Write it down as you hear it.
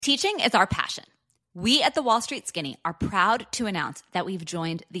Teaching is our passion. We at the Wall Street Skinny are proud to announce that we've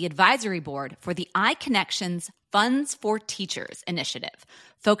joined the advisory board for the iConnections Funds for Teachers initiative,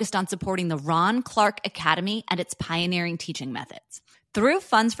 focused on supporting the Ron Clark Academy and its pioneering teaching methods. Through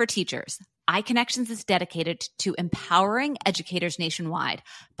Funds for Teachers, iConnections is dedicated to empowering educators nationwide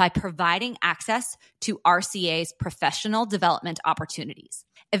by providing access to RCA's professional development opportunities.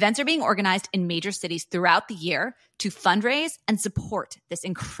 Events are being organized in major cities throughout the year to fundraise and support this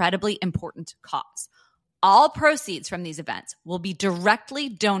incredibly important cause. All proceeds from these events will be directly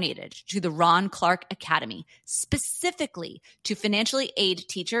donated to the Ron Clark Academy, specifically to financially aid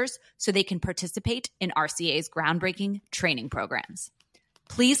teachers so they can participate in RCA's groundbreaking training programs.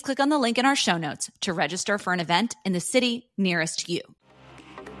 Please click on the link in our show notes to register for an event in the city nearest you.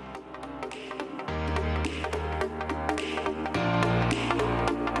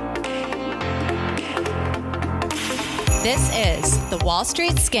 This is The Wall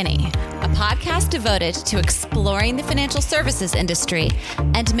Street Skinny, a podcast devoted to exploring the financial services industry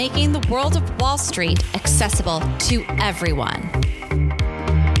and making the world of Wall Street accessible to everyone.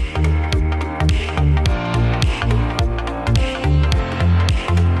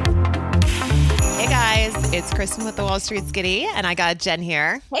 Hey guys, it's Kristen with The Wall Street Skinny, and I got Jen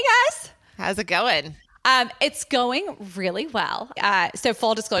here. Hey guys. How's it going? It's going really well. So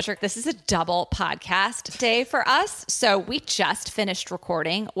full disclosure, this is a double podcast day for us. So we just finished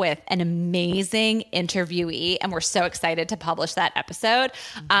recording with an amazing interviewee, and we're so excited to publish that episode.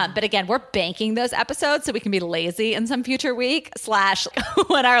 But again, we're banking those episodes so we can be lazy in some future week /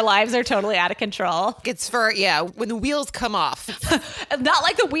 when our lives are totally out of control. It's for, when the wheels come off. Not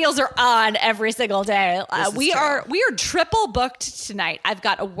like the wheels are on every single day. We are triple booked tonight. I've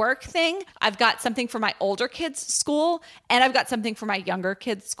got a work thing. I've got something for my older kids' school, and I've got something for my younger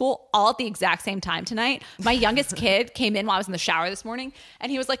kids' school, all at the exact same time tonight. My youngest kid came in while I was in the shower this morning,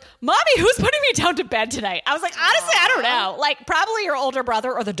 and he was like, "Mommy, who's putting me down to bed tonight?" I was like, honestly, I don't know. Like, probably your older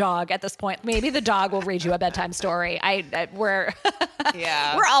brother or the dog at this point. Maybe the dog will read you a bedtime story. We're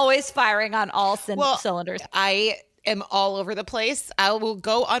always firing on all cylinders. I am all over the place. I will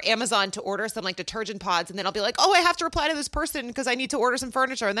go on Amazon to order some like detergent pods, and then I'll be like, oh, I have to reply to this person because I need to order some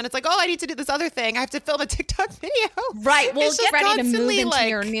furniture. And then it's like, oh, I need to do this other thing. I have to film a TikTok video. Right. Well, get ready to move into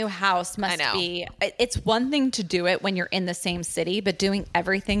your new house be. It's one thing to do it when you're in the same city, but doing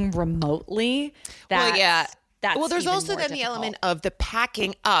everything remotely. There's also then the element of the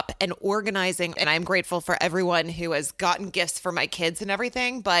packing up and organizing. And I'm grateful for everyone who has gotten gifts for my kids and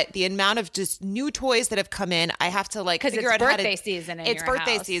everything. But the amount of just new toys that have come in, I have to figure out how to. It's birthday season in It's your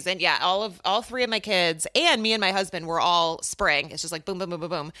birthday house. season. Yeah. All three of my kids and me and my husband were all spring. It's just like boom, boom, boom, boom,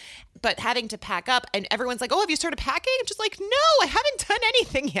 boom. But having to pack up, and everyone's like, oh, have you started packing? I'm just like, no, I haven't done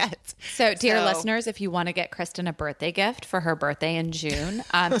anything yet. So dear listeners, if you want to get Kristen a birthday gift for her birthday in June,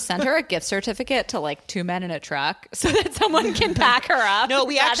 send her a gift certificate to like 2 Men in a Truck so that someone can pack her up. No,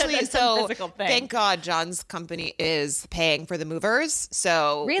 we actually, thank God John's company is paying for the movers.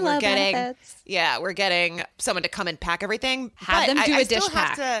 So we're getting someone to come and pack everything. Have them do a dish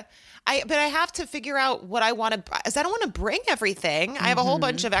pack. But I have to figure out what I want to, because I don't want to bring everything. I have a whole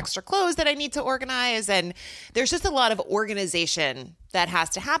bunch of extra clothes that I need to organize. And there's just a lot of organization that has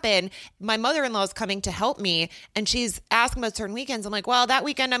to happen. My mother-in-law is coming to help me, and she's asking about certain weekends. I'm like, well, that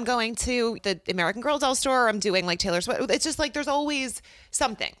weekend I'm going to the American Girl doll store. I'm doing like Taylor Swift. It's just like there's always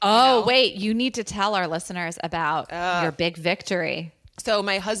something. Wait, you need to tell our listeners about your big victory. So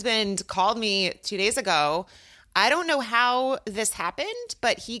my husband called me 2 days ago. I don't know how this happened,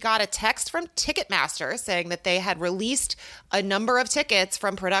 but he got a text from Ticketmaster saying that they had released a number of tickets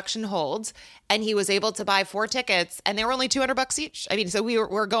from production holds, and he was able to buy 4 tickets, and they were only $200 each. I mean, so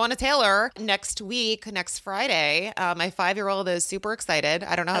we're going to Taylor next Friday. My 5-year-old is super excited.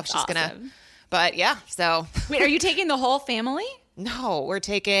 I don't know if she's going to, but yeah. So wait, are you taking the whole family? No, we're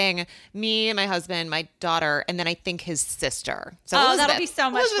taking me and my husband, my daughter, and then I think his sister. So that'll be so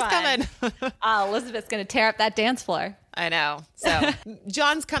much fun. Elizabeth's going to tear up that dance floor. I know. So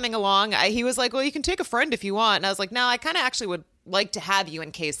John's coming along. He was like, well, you can take a friend if you want. And I was like, no, I kind of actually would like to have you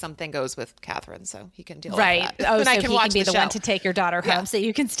in case something goes with Catherine, so he can deal with that. Oh, and so I can he watch can be the show. one to take your daughter home so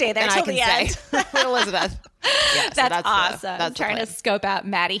you can stay there till the end. With Elizabeth. Yeah, that's awesome. That's trying to scope out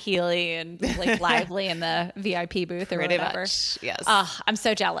Maddie Healy and like Lively in the VIP booth or whatever. Much, yes. I'm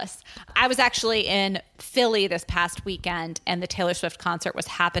so jealous. I was actually in Philly this past weekend, and the Taylor Swift concert was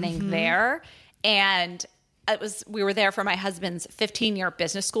happening there. And we were there for my husband's 15-year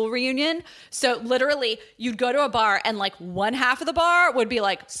business school reunion. So literally you'd go to a bar and like one half of the bar would be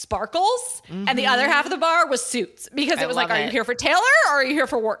like sparkles and the other half of the bar was suits, because it was like, are you here for Taylor or are you here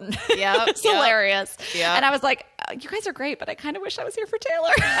for Wharton? Yeah. It's hilarious. Yeah. And I was like, you guys are great, but I kind of wish I was here for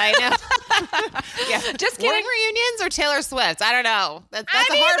Taylor. I know. Yeah. Just kidding. Wharton reunions or Taylor Swift? I don't know. That's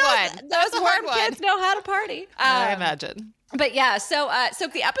a hard one. Those Wharton kids know how to party. I imagine. But yeah, so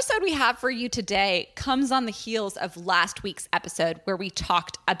the episode we have for you today comes on the heels of last week's episode where we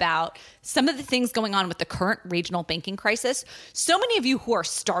talked about some of the things going on with the current regional banking crisis. So many of you who are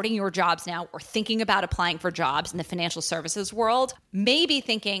starting your jobs now or thinking about applying for jobs in the financial services world may be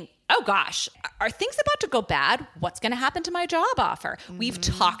thinking, oh gosh, are things about to go bad? What's going to happen to my job offer? We've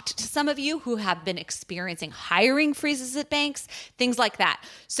talked to some of you who have been experiencing hiring freezes at banks, things like that.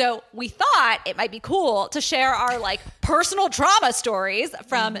 So we thought it might be cool to share our like personal trauma stories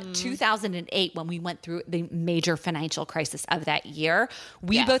from 2008 when we went through the major financial crisis of that year.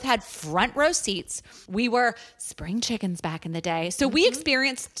 We both had front row seats. We were spring chickens back in the day. So we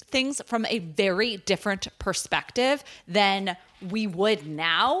experienced things from a very different perspective than we would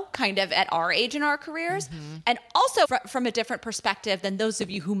now, kind of at our age in our careers. And also from a different perspective than those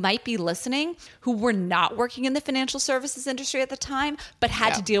of you who might be listening who were not working in the financial services industry at the time, but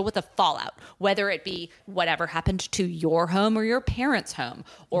had to deal with the fallout, whether it be whatever happened to your home or your parents' home,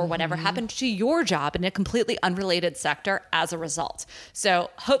 or whatever happened to your job in a completely unrelated sector as a result. So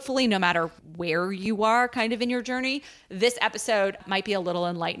hopefully, no matter where you are kind of in your journey, this episode might be a little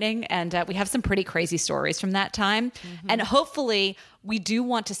enlightening. And we have some pretty crazy stories from that time. And hopefully, we do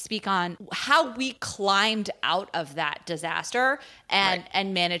want to speak on how we climbed out of that disaster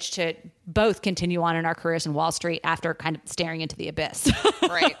and managed to both continue on in our careers in Wall Street after kind of staring into the abyss.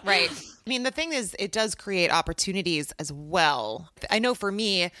 Right. I mean, the thing is, it does create opportunities as well. I know for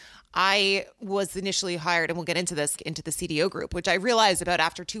me, I was initially hired, and we'll get into this, into the CDO group, which I realized about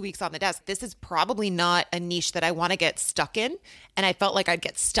after 2 weeks on the desk, this is probably not a niche that I want to get stuck in. And I felt like I'd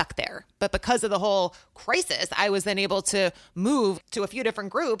get stuck there. But because of the whole crisis, I was then able to move to a few different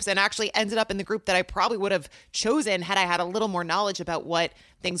groups and actually ended up in the group that I probably would have chosen had I had a little more knowledge about what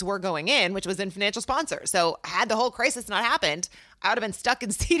things were going in, which was in financial sponsors. So had the whole crisis not happened, I would have been stuck in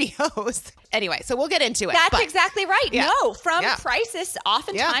CDOs. Anyway, so we'll get into it. That's exactly right. Yeah. No, from crisis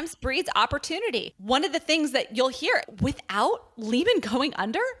oftentimes breeds opportunity. One of the things that you'll hear, without Lehman going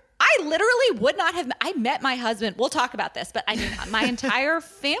under, I literally would not have. I met my husband. We'll talk about this, but I mean, my entire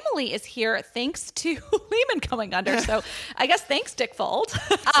family is here thanks to Lehman going under. So I guess thanks, Dick Fold.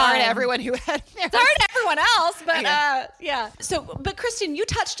 Sorry to everyone who had. Sorry to everyone else, but yeah. So, but Kristen, you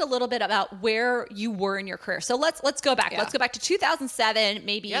touched a little bit about where you were in your career. So let's go back. Let's go back to 2007,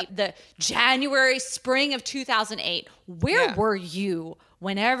 maybe the January, spring of 2008. Where were you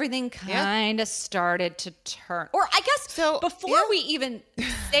when everything kind of started to turn? Or I guess before we even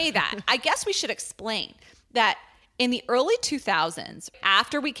say that, I guess we should explain that in the early 2000s,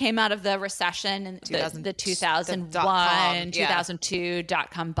 after we came out of the recession and the 2001, 2002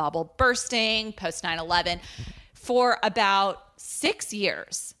 dot-com bubble bursting, post 9/11, for about 6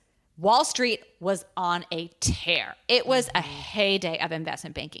 years, Wall Street was on a tear. It was a heyday of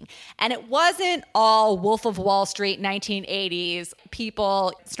investment banking. And it wasn't all Wolf of Wall Street 1980s,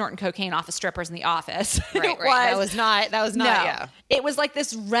 people snorting cocaine off of strippers in the office. Right. That was not. It was like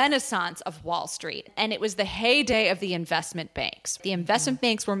this renaissance of Wall Street. And it was the heyday of the investment banks. The investment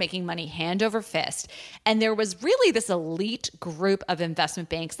banks were making money hand over fist. And there was really this elite group of investment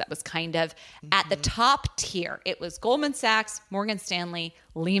banks that was kind of at the top tier. It was Goldman Sachs, Morgan Stanley,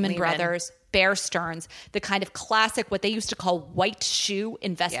 Lehman Brothers, Bear Stearns, the kind of classic, what they used to call white shoe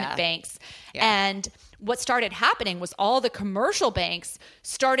investment banks. And what started happening was all the commercial banks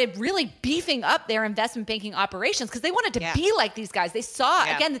started really beefing up their investment banking operations because they wanted to be like these guys. They saw,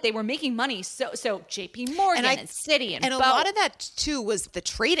 again, that they were making money. So JP Morgan and Citi and a lot of that, too, was the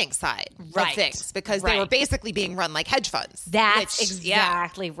trading side of things because they were basically being run like hedge funds. That's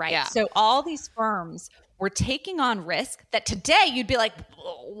exactly right. Yeah. So all these firms were taking on risk that today you'd be like,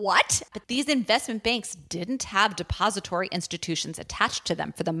 what? But these investment banks didn't have depository institutions attached to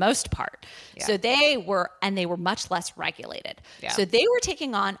them for the most part. Yeah. So they were much less regulated. Yeah. So they were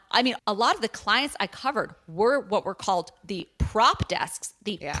taking on, a lot of the clients I covered were what were called the prop desks,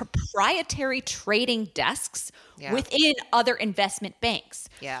 the proprietary trading desks, within other investment banks.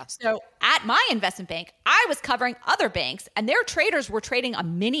 Yeah. So at my investment bank, I was covering other banks, and their traders were trading a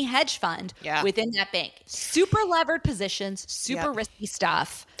mini hedge fund within that bank. Super levered positions, super risky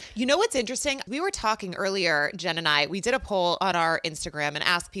stuff. You know what's interesting? We were talking earlier, Jen and I, we did a poll on our Instagram and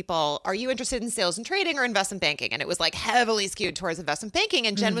asked people, are you interested in sales and trading or investment banking? And it was like heavily skewed towards investment banking.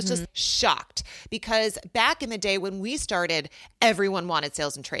 And Jen was just shocked because back in the day when we started, everyone wanted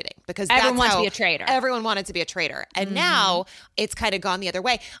sales and trading because everyone wanted to be a trader. Everyone wanted to be a trader. And now it's kind of gone the other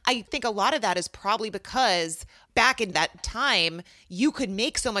way. I think a lot of that is probably because back in that time, you could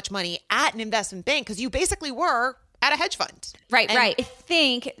make so much money at an investment bank because you basically were at a hedge fund. Right. I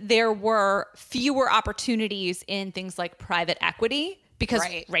think there were fewer opportunities in things like private equity because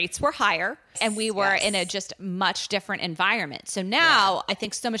rates were higher and we were in a just much different environment. So now I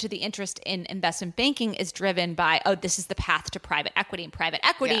think so much of the interest in investment banking is driven by, this is the path to private equity. And private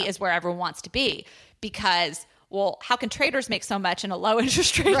equity is where everyone wants to be because, well, how can traders make so much in a low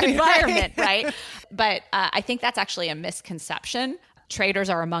interest rate environment, right? But I think that's actually a misconception. Traders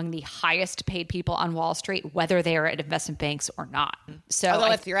are among the highest paid people on Wall Street, whether they are at investment banks or not. So,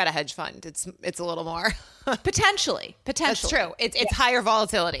 although if you're at a hedge fund, it's a little more potentially. That's true. It's higher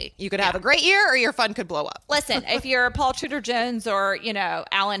volatility. You could have a great year, or your fund could blow up. Listen, if you're Paul Tudor Jones or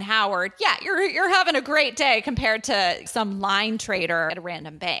Alan Howard, you're having a great day compared to some line trader at a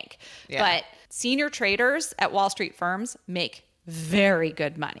random bank. Yeah. But senior traders at Wall Street firms make very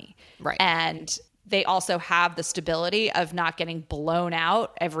good money, right? And they also have the stability of not getting blown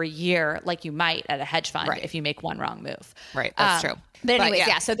out every year like you might at a hedge fund if you make one wrong move. Right, that's true. But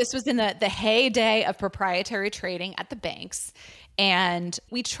anyways, so this was in the heyday of proprietary trading at the banks. And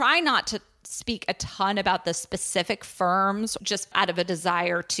we try not to speak a ton about the specific firms just out of a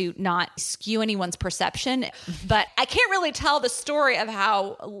desire to not skew anyone's perception. But I can't really tell the story of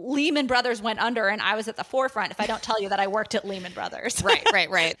how Lehman Brothers went under and I was at the forefront if I don't tell you that I worked at Lehman Brothers.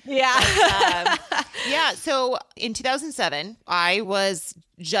 Right. Yeah. So in 2007, I was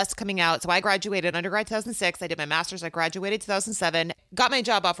just coming out. So I graduated undergrad 2006. I did my master's. I graduated 2007, got my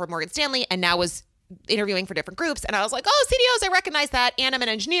job offer at Morgan Stanley, and now was interviewing for different groups. And I was like, CDOs, I recognize that. And I'm an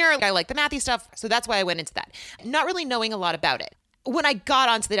engineer. I like the mathy stuff. So that's why I went into that. Not really knowing a lot about it. When I got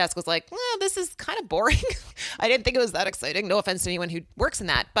onto the desk, I was like, this is kind of boring. I didn't think it was that exciting. No offense to anyone who works in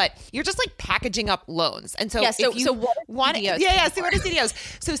that, but you're just like packaging up loans. And so, so what are CDOs? So what are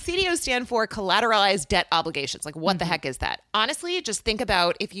CDOs? So CDOs stand for collateralized debt obligations. Like what the heck is that? Honestly, just think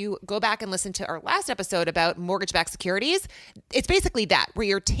about if you go back and listen to our last episode about mortgage-backed securities, it's basically that where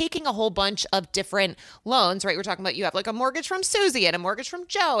you're taking a whole bunch of different loans, right? We're talking about you have like a mortgage from Susie and a mortgage from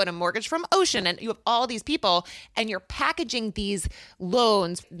Joe and a mortgage from Ocean, and you have all these people and you're packaging these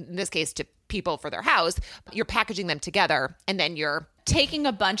loans, in this case to people for their house, you're packaging them together and then you're taking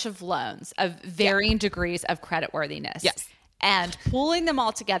a bunch of loans of varying degrees of creditworthiness. Yes. And pooling them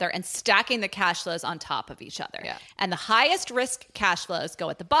all together and stacking the cash flows on top of each other. Yeah. And the highest risk cash flows go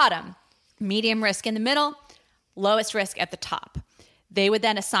at the bottom, medium risk in the middle, lowest risk at the top. They would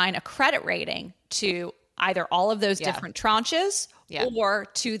then assign a credit rating to either all of those different tranches or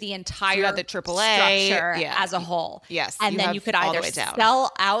to the entire the AAA structure as a whole. Yes. And then you could either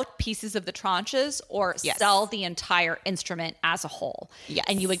sell out pieces of the tranches or sell the entire instrument as a whole. Yes.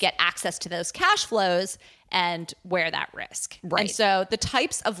 And you would get access to those cash flows and wear that risk. Right. And so the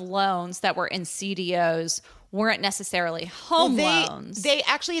types of loans that were in CDOs weren't necessarily home loans. They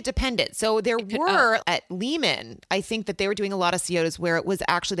actually, it depended. So there were at Lehman, I think that they were doing a lot of CDOs where it was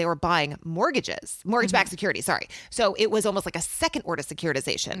actually they were buying mortgage-backed securities, sorry. So it was almost like a second order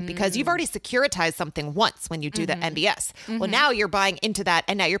securitization because you've already securitized something once when you do the MBS. Well, now you're buying into that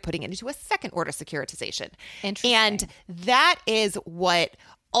and now you're putting it into a second order securitization. Interesting. And that is what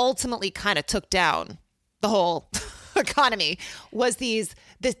ultimately kind of took down the whole economy was the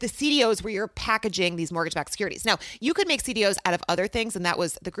CDOs where you're packaging these mortgage-backed securities. Now, you could make CDOs out of other things, and that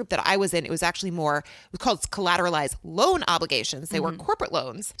was the group that I was in. It was actually it was called collateralized loan obligations. They were corporate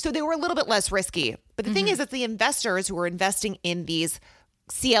loans, so they were a little bit less risky. But the thing is that the investors who were investing in these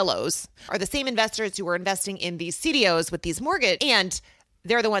CLOs are the same investors who were investing in these CDOs with these mortgage, and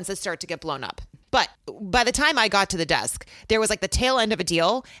they're the ones that start to get blown up. But by the time I got to the desk, there was like the tail end of a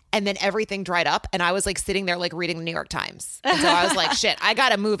deal and then everything dried up. And I was like sitting there like reading the New York Times. And so I was like, shit, I got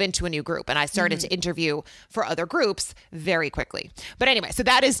to move into a new group. And I started to interview for other groups very quickly. But anyway, so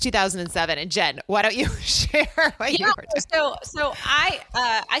that is 2007. And Jen, why don't you share what you were doing? So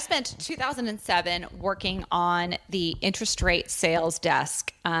I spent 2007 working on the interest rate sales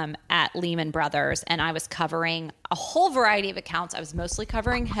desk at Lehman Brothers, and I was covering a whole variety of accounts. I was mostly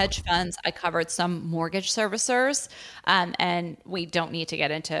covering hedge funds. I covered some mortgage servicers, and we don't need to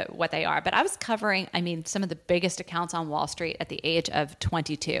get into what they are, but I was covering, some of the biggest accounts on Wall Street at the age of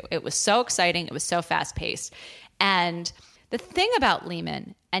 22. It was so exciting. It was so fast paced. And the thing about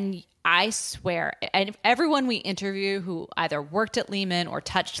Lehman, and I swear, and everyone we interview who either worked at Lehman or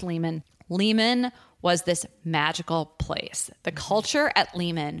touched Lehman was this magical place. The culture at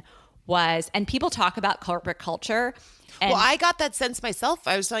Lehman was, and people talk about corporate culture. And I got that sense myself.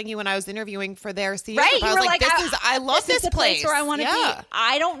 I was telling you when I was interviewing for their CEO. Right, I was like, I love this place where I want to be.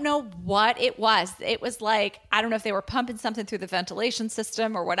 I don't know what it was. It was like, I don't know if they were pumping something through the ventilation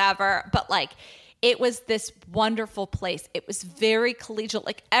system or whatever, but like, it was this wonderful place. It was very collegial.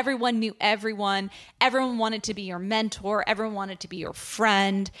 Like everyone knew everyone. Everyone wanted to be your mentor. Everyone wanted to be your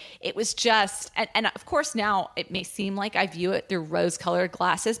friend. It was just, and of course now it may seem like I view it through rose-colored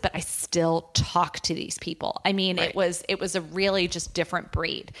glasses, but I still talk to these people. Right. It was a really just different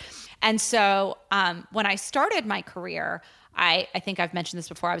breed. And so when I started my career, I think I've mentioned this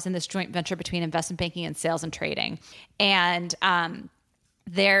before, I was in this joint venture between investment banking and sales and trading. And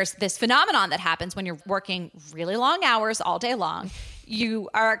there's this phenomenon that happens when you're working really long hours all day long. You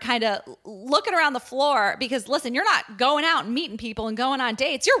are kind of looking around the floor because, listen, you're not going out and meeting people and going on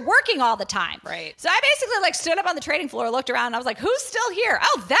dates. You're working all the time. Right. So I basically stood up on the trading floor, looked around, and I was like, who's still here?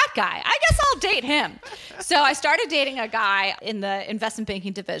 Oh, that guy. I guess I'll date him. So I started dating a guy in the investment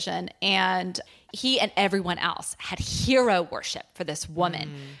banking division, and he and everyone else had hero worship for this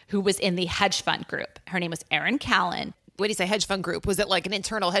woman who was in the hedge fund group. Her name was Erin Callan. What do you say, hedge fund group? Was it like an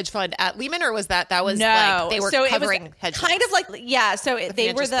internal hedge fund at Lehman, or was that was no? Like they were covering it was hedge kind funds? Of like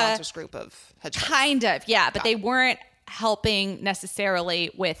they were the sponsors group of hedge funds. Kind of, yeah, but they weren't helping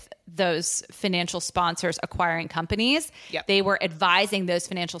necessarily with those financial sponsors acquiring companies. Yep. They were advising those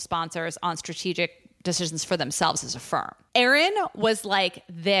financial sponsors on strategic decisions for themselves as a firm. Erin was like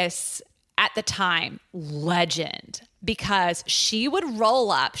this, at the time, legend, because she would roll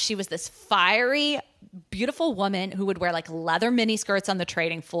up. She was this fiery, beautiful woman who would wear like leather mini skirts on the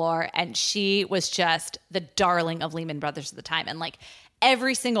trading floor. And she was just the darling of Lehman Brothers at the time. And like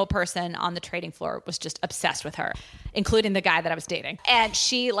every single person on the trading floor was just obsessed with her, including the guy that I was dating. And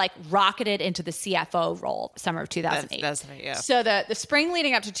she like rocketed into the CFO role summer of 2008. That's right, yeah. So the spring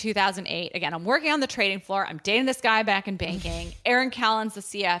leading up to 2008, again, I'm working on the trading floor. I'm dating this guy back in banking. Erin Callan's the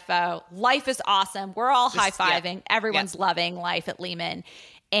CFO. Life is awesome. We're all high-fiving. Yeah. Everyone's loving life at Lehman.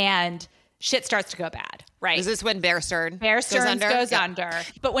 And shit starts to go bad, right? Is this when Bear Stearns goes under?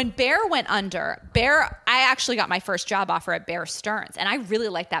 But when Bear went under, I actually got my first job offer at Bear Stearns, and I really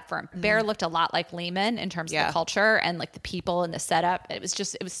liked that firm. Bear looked a lot like Lehman in terms of the culture and like the people and the setup. It was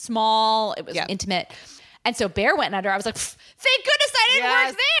small, it was intimate. And so Bear went under. I was like, thank goodness I didn't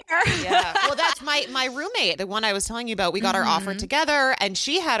work there. Yeah. Well, that's my roommate, the one I was telling you about. We got our offer together, and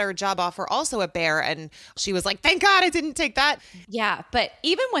she had her job offer also at Bear, and she was like, thank God I didn't take that. Yeah. But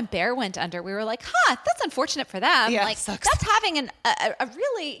even when Bear went under, we were like, that's unfortunate for them. Yeah, like sucks. That's having a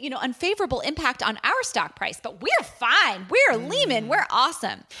really, unfavorable impact on our stock price. But we're fine. We're Lehman. We're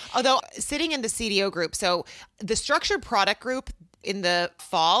awesome. Although sitting in the CDO group, so the structured product group, in the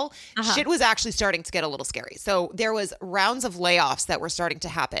fall, shit was actually starting to get a little scary. So there was rounds of layoffs that were starting to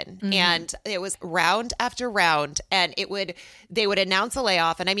happen, and it was round after round, and they would announce a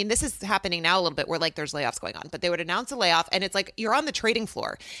layoff. And I mean, this is happening now a little bit where like there's layoffs going on, but they would announce a layoff, and it's like you're on the trading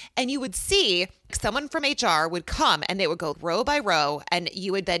floor, and you would see someone from HR would come, and they would go row by row, and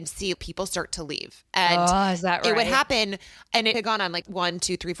you would then see people start to leave. And is that right? It would happen, and it had gone on like 1,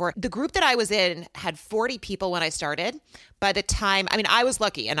 2, 3, 4. The group that I was in had 40 people when I started. By the time, I was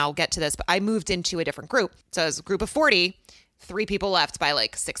lucky, and I'll get to this, but I moved into a different group. So it was a group of 40, 3 people left by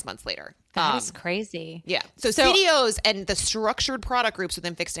like 6 months later. That is crazy. Yeah. So CDOs and the structured product groups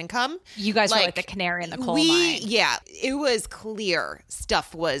within fixed income. You guys were like the canary in the coal mine. Yeah. It was clear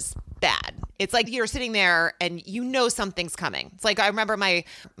stuff was bad. It's like you're sitting there and you know something's coming. It's like I remember my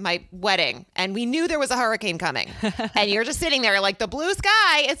wedding, and we knew there was a hurricane coming. And you're just sitting there like the blue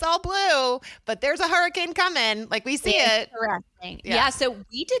sky, it's all blue, but there's a hurricane coming. Like we see it. Interesting. Yeah. So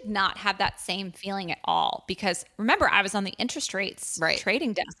we did not have that same feeling at all because remember, I was on the interest rates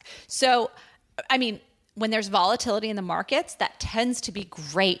trading desk. So, when there's volatility in the markets, that tends to be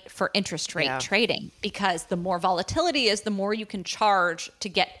great for interest rate trading because the more volatility is, the more you can charge to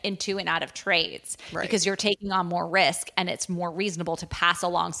get into and out of trades because you're taking on more risk, and it's more reasonable to pass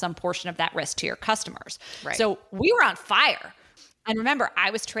along some portion of that risk to your customers. Right. So we were on fire. And remember,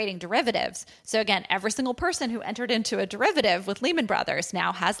 I was trading derivatives. So again, every single person who entered into a derivative with Lehman Brothers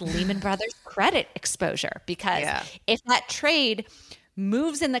now has Lehman Brothers credit exposure because if that trade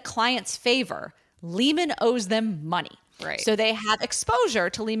moves in the client's favor, Lehman owes them money. Right. So they have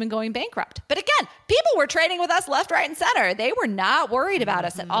exposure to Lehman going bankrupt. But again, people were trading with us left, right, and center. They were not worried about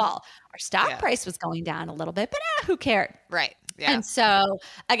us at all. Our stock price was going down a little bit, but who cared? Right. Yeah. And so,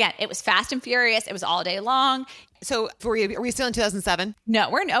 again, it was fast and furious. It was all day long. So are we still in 2007? No,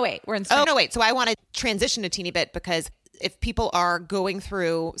 we're in 08. We're in Oh, no, wait. So I want to transition a teeny bit because if people are going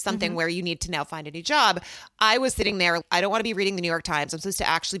through something where you need to now find a new job, I was sitting there. I don't want to be reading the New York Times. I'm supposed to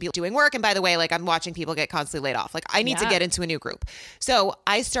actually be doing work. And by the way, like I'm watching people get constantly laid off. Like I need to get into a new group. So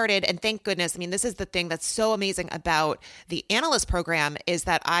I started, and thank goodness, I mean, this is the thing that's so amazing about the analyst program is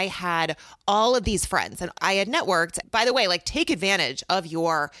that I had all of these friends and I had networked. By the way, like take advantage of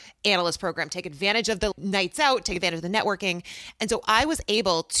your analyst program, take advantage of the nights out, take advantage of the networking. And so I was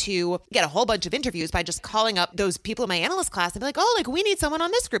able to get a whole bunch of interviews by just calling up those people in my analyst class and be like, oh, like we need someone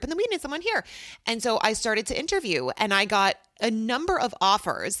on this group and then we need someone here. And so I started to interview and I got a number of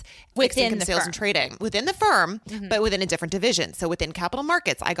offers within the sales firm. And trading within the firm, but within a different division. So within capital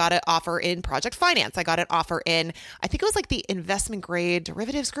markets, I got an offer in project finance. I got an offer in, I think it was like the investment grade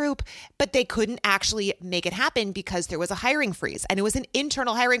derivatives group, but they couldn't actually make it happen because there was a hiring freeze and it was an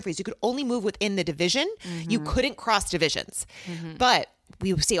internal hiring freeze. You could only move within the division. You couldn't cross divisions, but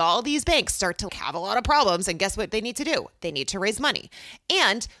we see all these banks start to have a lot of problems. And guess what they need to do? They need to raise money.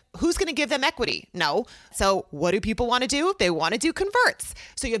 And who's going to give them equity? No. So what do people want to do? They want to do converts.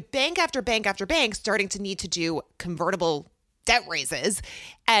 So you have bank after bank after bank starting to need to do convertible debt raises.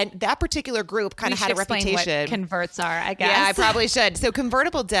 And that particular group kind of had a reputation. What converts are, I guess. Yeah, I probably should. So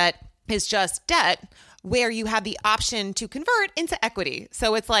convertible debt is just debt where you have the option to convert into equity.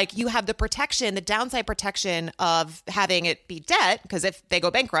 So it's like you have the protection, the downside protection of having it be debt, because if they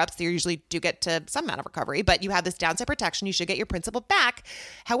go bankrupt, they usually do get to some amount of recovery, but you have this downside protection. You should get your principal back.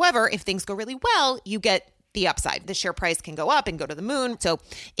 However, if things go really well, you get the upside. The share price can go up and go to the moon. So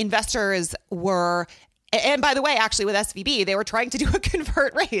investors were... And by the way, actually with SVB, they were trying to do a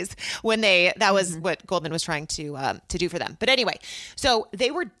convert raise when that was what Goldman was trying to do for them. But anyway, so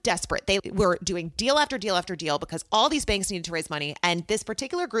they were desperate. They were doing deal after deal after deal because all these banks needed to raise money. And this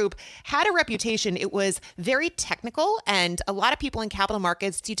particular group had a reputation. It was very technical. And a lot of people in capital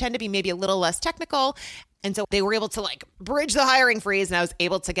markets, you tend to be maybe a little less technical. And so they were able to like bridge the hiring freeze and I was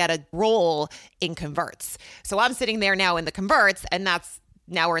able to get a role in converts. So I'm sitting there now in the converts and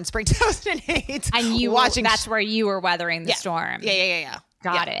now we're in spring 2008. And that's where you were weathering the storm. Yeah.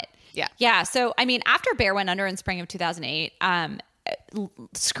 Got it. Yeah. So, I mean, after Bear went under in spring of 2008,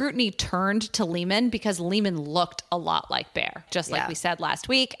 scrutiny turned to Lehman because Lehman looked a lot like Bear. Just like we said last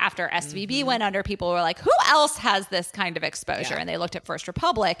week, after SVB went under, people were like, who else has this kind of exposure? And they looked at First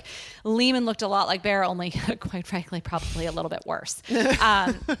Republic. Lehman looked a lot like Bear, only quite frankly, probably a little bit worse.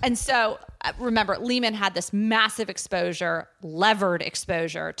 And so remember, Lehman had this massive exposure, levered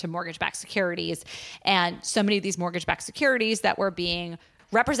exposure to mortgage-backed securities. And so many of these mortgage-backed securities that were being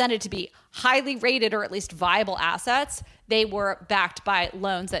represented to be highly rated or at least viable assets, they were backed by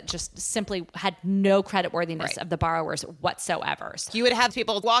loans that just simply had no creditworthiness of the borrowers whatsoever. So you would have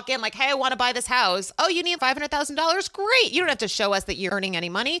people walk in like, hey, I want to buy this house. Oh, you need $500,000? Great. You don't have to show us that you're earning any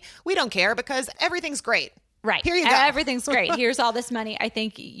money. We don't care because everything's great. Right. Here you go. Everything's great. Here's all this money. I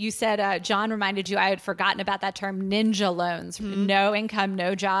think you said, John reminded you, I had forgotten about that term, ninja loans. No income,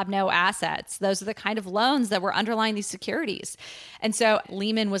 no job, no assets. Those are the kind of loans that were underlying these securities. And so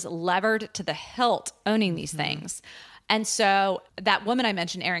Lehman was levered to the hilt owning these things. And so that woman I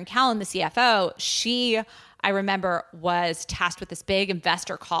mentioned, Erin Callan, the CFO, she, I remember, was tasked with this big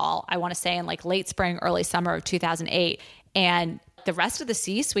investor call, I want to say in like late spring, early summer of 2008. And the rest of the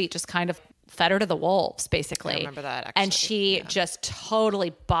C-suite just kind of fed her to the wolves, basically. I remember that, actually. And she just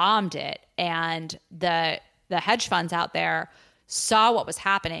totally bombed it. And the hedge funds out there saw what was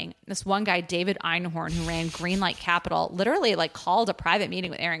happening. This one guy, David Einhorn, who ran Greenlight Capital, literally like called a private meeting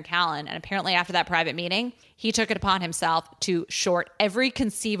with Erin Callan. And apparently after that private meeting, he took it upon himself to short every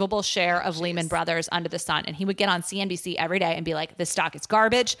conceivable share of Lehman Brothers under the sun. And he would get on CNBC every day and be like, this stock is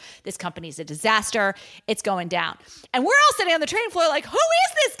garbage. This company's a disaster. It's going down. And we're all sitting on the trading floor like, who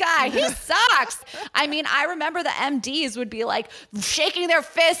is this guy? He sucks. I mean, I remember the MDs would be like shaking their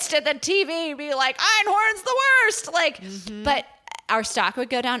fist at the TV, be like, Einhorn's the worst. Like, but our stock would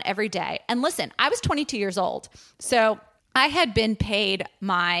go down every day. And listen, I was 22 years old. So I had been paid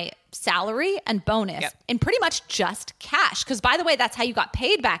my salary and bonus in pretty much just cash. Because by the way, that's how you got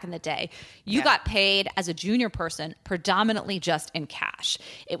paid back in the day. You got paid as a junior person predominantly just in cash.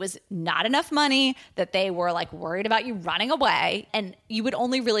 It was not enough money that they were like worried about you running away. And you would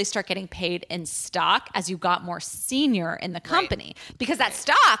only really start getting paid in stock as you got more senior in the company because that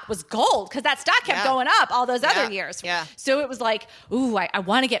stock was gold because that stock kept going up all those other years. Yeah. So it was like, ooh, I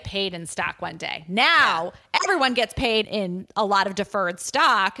want to get paid in stock one day. Now everyone gets paid in a lot of deferred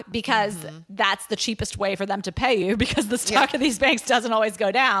stock because that's the cheapest way for them to pay you because the stock of these banks doesn't always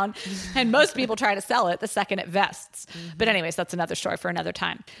go down. And most people try to sell it the second it vests. But anyways, that's another story for another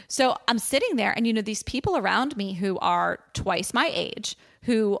time. So I'm sitting there and, you know, these people around me who are twice my age,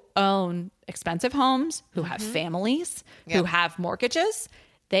 who own expensive homes, who have families, who have mortgages,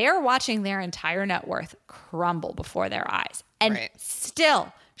 they are watching their entire net worth crumble before their eyes. And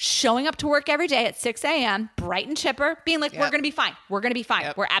still showing up to work every day at 6 a.m., bright and chipper, being like, we're going to be fine. We're going to be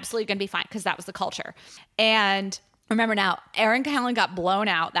fine. We're absolutely going to be fine because that was the culture. And remember now, Erin Callan got blown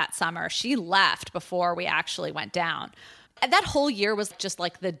out that summer. She left before we actually went down. And that whole year was just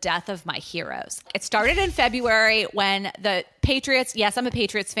like the death of my heroes. It started in February when the Patriots, yes, I'm a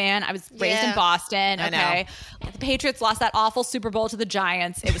Patriots fan. I was raised in Boston. Okay. The Patriots lost that awful Super Bowl to the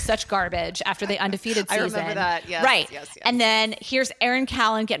Giants. It was such garbage after the undefeated season. I remember that. Yes. Right. Yes. And then here's Erin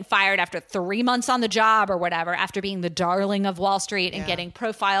Callan getting fired after 3 months on the job or whatever, after being the darling of Wall Street and getting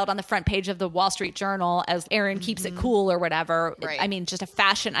profiled on the front page of the Wall Street Journal as Erin keeps it cool or whatever. Right. I mean, just a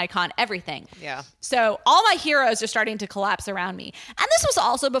fashion icon, everything. Yeah. So all my heroes are starting to collapse around me. And this was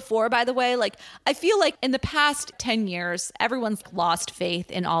also before, by the way, like I feel like in the past 10 years, everyone's lost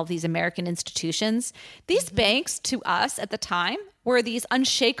faith in all these American institutions. These banks to us at the time were these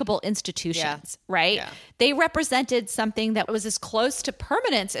unshakable institutions, right? Yeah. They represented something that was as close to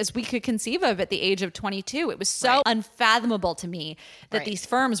permanence as we could conceive of at the age of 22. It was so unfathomable to me that these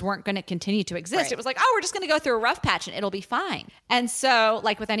firms weren't going to continue to exist. It was like, oh, we're just going to go through a rough patch and it'll be fine. And so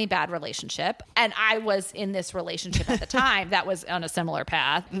like with any bad relationship, and I was in this relationship at the time that was on a similar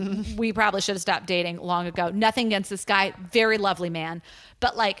path. We probably should have stopped dating long ago. Nothing against this guy, very lovely man,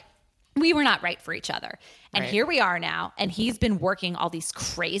 but like we were not right for each other. And here we are now, and he's been working all these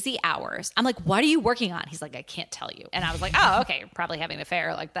crazy hours. I'm like, what are you working on? He's like, I can't tell you. And I was like, oh, okay, you're probably having an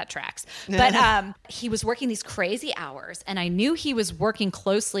affair. Like, that tracks. But he was working these crazy hours, and I knew he was working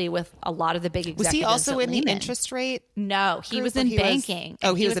closely with a lot of the big executives. Was he also in Lehman. the interest rate? No, he was in banking.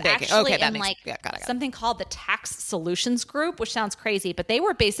 He was in banking. Okay, that makes sense. Got it. Something called the Tax Solutions Group, which sounds crazy, but they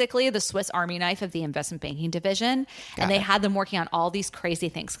were basically the Swiss Army knife of the investment banking division. And they had them working on all these crazy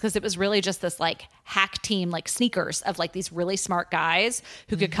things because it was really just this like hack team, like sneakers of like these really smart guys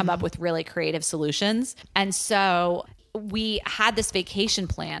who could come up with really creative solutions. And so we had this vacation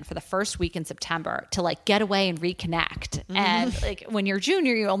plan for the first week in September to like get away and reconnect. And like when you're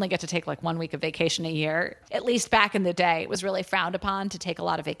junior, you only get to take like 1 week of vacation a year. At least back in the day, it was really frowned upon to take a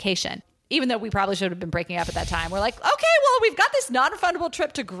lot of vacation. Even though we probably should have been breaking up at that time. We're like, okay, well, we've got this non-refundable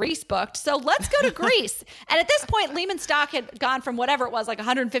trip to Greece booked, so let's go to Greece. And at this point, Lehman stock had gone from whatever it was, like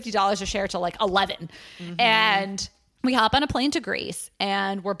 $150 a share to like 11. And we hop on a plane to Greece,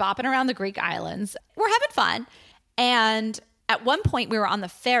 and we're bopping around the Greek islands. We're having fun. And at one point, we were on the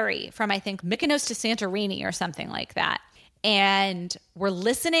ferry from, I think, Mykonos to Santorini or something like that. And we're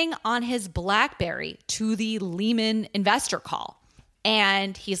listening on his BlackBerry to the Lehman investor call.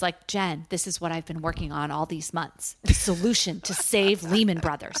 And he's like, Jen, this is what I've been working on all these months. The solution to save Lehman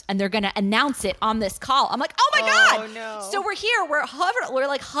Brothers. And they're going to announce it on this call. I'm like, oh my God. No. So we're here. We're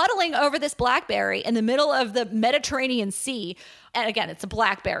like huddling over this BlackBerry in the middle of the Mediterranean Sea. And again, it's a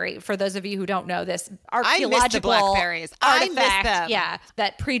BlackBerry. For those of you who don't know this, archaeological BlackBerries. artifact,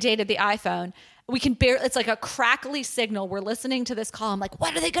 that predated the iPhone. We can it's like a crackly signal. We're listening to this call. I'm like,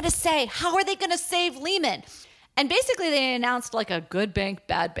 what are they going to say? How are they going to save Lehman? And basically they announced like a good bank,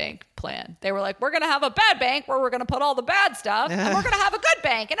 bad bank plan. They were like, we're going to have a bad bank where we're going to put all the bad stuff and we're going to have a good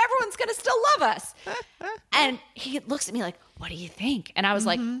bank and everyone's going to still love us. And he looks at me like, what do you think? And I was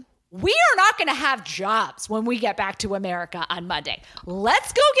like, we are not going to have jobs when we get back to America on Monday.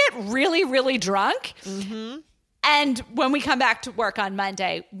 Let's go get really, really drunk. And when we come back to work on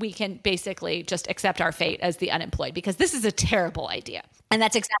Monday, we can basically just accept our fate as the unemployed because this is a terrible idea. And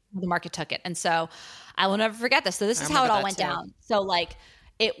that's exactly how the market took it. And so I will never forget this. So this is how it all went down. So like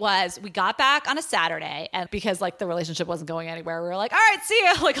we got back on a Saturday and because like the relationship wasn't going anywhere, we were like, all right, see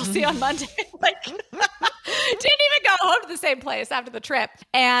ya. Like I'll see you on Monday. Like didn't even go home to the same place after the trip.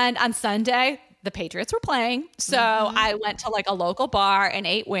 And on Sunday, the Patriots were playing. So I went to like a local bar and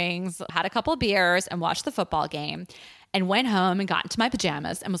ate wings, had a couple of beers and watched the football game and went home and got into my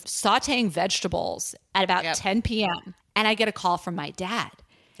pajamas and was sauteing vegetables at about 10 p.m. And I get a call from my dad.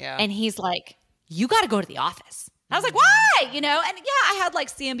 Yeah. And he's like, you got to go to the office. I was like, why? And I had like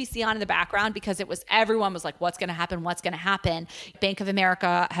CNBC on in the background because everyone was like, what's going to happen? What's going to happen? Bank of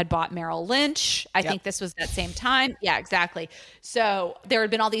America had bought Merrill Lynch. I think this was that same time. Yeah, exactly. So there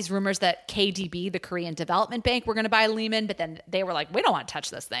had been all these rumors that KDB, the Korean Development Bank, were going to buy Lehman, but then they were like, we don't want to touch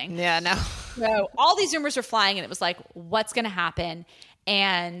this thing. Yeah, no. So all these rumors were flying and it was like, what's going to happen?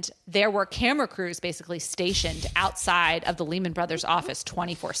 And there were camera crews basically stationed outside of the Lehman Brothers office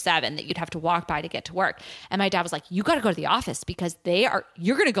 24/7 that you'd have to walk by to get to work. And my dad was like, you got to go to the office because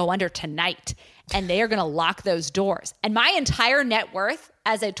you're going to go under tonight and they are going to lock those doors. And my entire net worth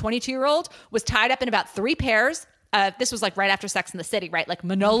as a 22-year-old was tied up in about 3 pairs. This was like right after Sex and the City, right? Like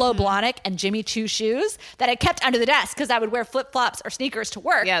Manolo Blahnik and Jimmy Choo shoes that I kept under the desk because I would wear flip-flops or sneakers to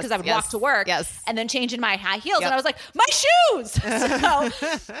work because I would walk to work and then change in my high heels. And I was like, my shoes! So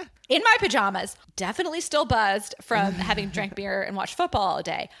in my pajamas, definitely still buzzed from having drank beer and watched football all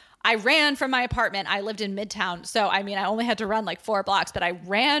day. I ran from my apartment. I lived in Midtown. So, I only had to run like 4 blocks, but I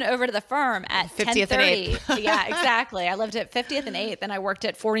ran over to the firm at 50th and 8th. Yeah, exactly. I lived at 50th and 8th and I worked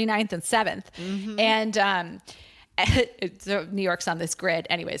at 49th and 7th. And, so New York's on this grid.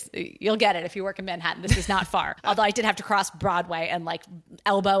 Anyways, you'll get it if you work in Manhattan. This is not far. Although I did have to cross Broadway and like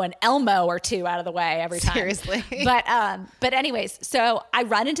elbow an Elmo or 2 out of the way every time. Seriously. But anyways, so I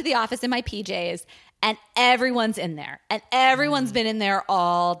run into the office in my PJs and everyone's in there and everyone's been in there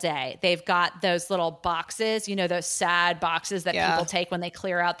all day. They've got those little boxes, those sad boxes that people take when they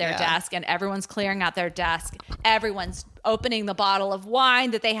clear out their desk, and everyone's clearing out their desk. Everyone's opening the bottle of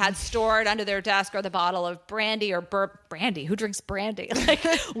wine that they had stored under their desk or the bottle of brandy or brandy. Who drinks brandy? Like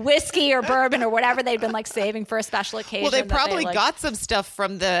whiskey or bourbon or whatever they'd been like saving for a special occasion. Well, they probably got some stuff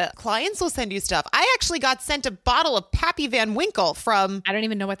from the clients will send you stuff. I actually got sent a bottle of Pappy Van Winkle from... I don't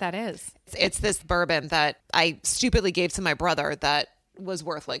even know what that is. It's this bourbon that I stupidly gave to my brother that was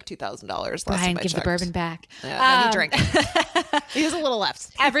worth like $2,000. Brian, give the bourbon back. Yeah, he drank it. He has a little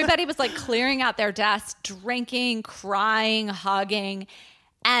left. Everybody was like clearing out their desks, drinking, crying, hugging.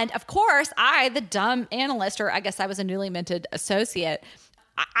 And of course, I, the dumb analyst, or I guess I was a newly minted associate,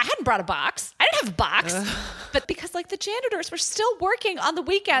 I hadn't brought a box. I didn't have a box. But because like the janitors were still working on the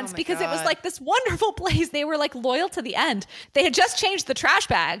weekends because it was like this wonderful place. They were like loyal to the end. They had just changed the trash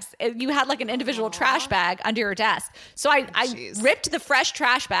bags. You had like an individual trash bag under your desk. So I ripped the fresh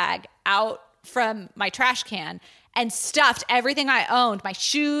trash bag out from my trash can and stuffed everything I owned, my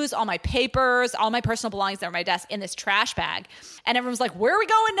shoes, all my papers, all my personal belongings that were on my desk in this trash bag. And everyone was like, where are we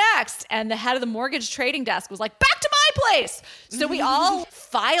going next? And the head of the mortgage trading desk was like, back to my place. So we all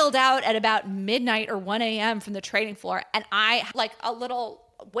filed out at about midnight or 1 a.m. from the trading floor. And I, like a little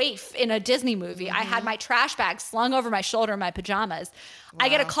waif in a Disney movie, I had my trash bag slung over my shoulder in my pajamas. Wow. I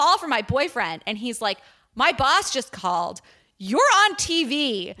get a call from my boyfriend and he's like, my boss just called. You're on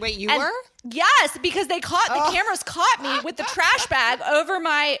TV. Wait, you were? Yes, because the cameras caught me with the trash bag over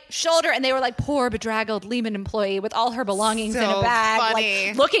my shoulder, and they were like, poor bedraggled Lehman employee with all her belongings in a bag,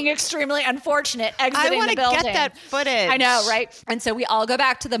 like looking extremely unfortunate, exiting the building. I want to get that footage. I know, right? And so we all go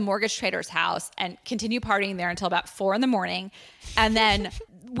back to the mortgage trader's house and continue partying there until about 4 a.m. And then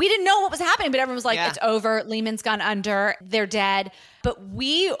we didn't know what was happening, but everyone was like, it's over. Lehman's gone under. They're dead. But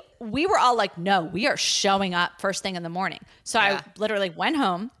we were all like, no, we are showing up first thing in the morning. So I literally went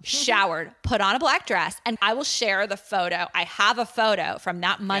home, showered, put on a black dress, and I will share the photo. I have a photo from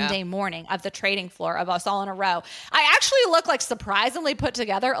that Monday morning of the trading floor of us all in a row. I actually look like surprisingly put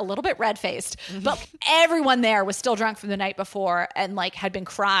together, a little bit red-faced, but everyone there was still drunk from the night before and like had been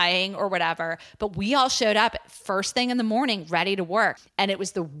crying or whatever. But we all showed up first thing in the morning, ready to work. And it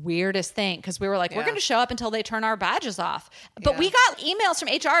was the weirdest thing because we were like, we're going to show up until they turn our badges off. But we got emails from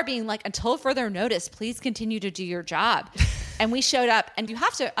HR being like, until further notice, please continue to do your job. And we showed up, and you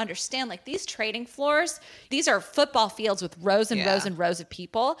have to understand, like these trading floors, these are football fields with rows and rows and rows of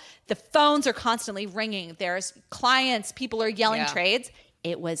people. The phones are constantly ringing. There's clients, people are yelling trades.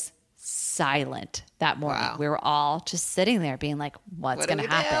 It was silent that morning. Wow. We were all just sitting there being like, what's going to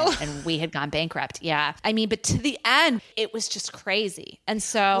happen? And we had gone bankrupt. Yeah. I mean, but to the end, it was just crazy. And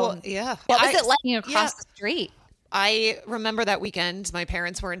so what was it like across the street? I remember that weekend, my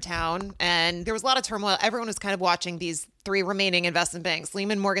parents were in town and there was a lot of turmoil. Everyone was kind of watching these 3 remaining investment banks,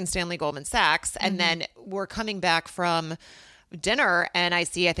 Lehman, Morgan Stanley, Goldman Sachs. And then we're coming back from dinner and I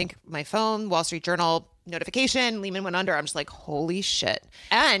see, I think my phone, Wall Street Journal notification, Lehman went under. I'm just like, holy shit.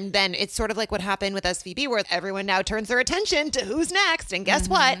 And then it's sort of like what happened with SVB where everyone now turns their attention to who's next. And guess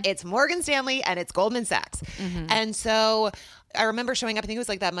what? It's Morgan Stanley and it's Goldman Sachs. And so I remember showing up, I think it was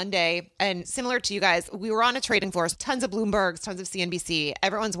like that Monday, and similar to you guys, we were on a trading floor, tons of Bloombergs, tons of CNBC.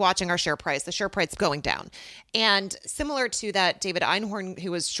 Everyone's watching our share price. The share price going down. And similar to that David Einhorn,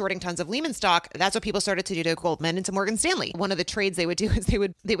 who was shorting tons of Lehman stock, that's what people started to do to Goldman and to Morgan Stanley. One of the trades they would do is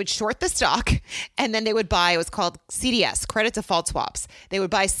they would short the stock, and then they would buy, it was called CDS, credit default swaps. They would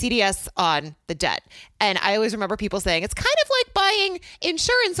buy CDS on the debt. And I always remember people saying, it's kind of like buying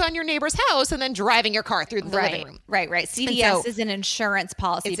insurance on your neighbor's house and then driving your car through the living room. Right. CDS is an insurance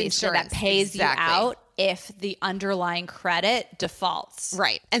policy that pays you out if the underlying credit defaults.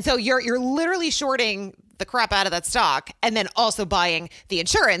 Right. And so you're literally shorting the crap out of that stock and then also buying the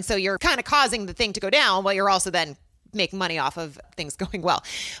insurance. So you're kind of causing the thing to go down while you're also then make money off of things going well.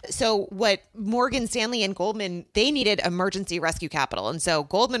 So what Morgan Stanley and Goldman, they needed emergency rescue capital. And so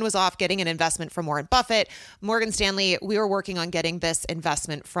Goldman was off getting an investment from Warren Buffett. Morgan Stanley, we were working on getting this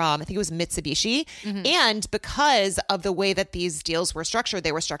investment from, I think it was Mitsubishi. And because of the way that these deals were structured,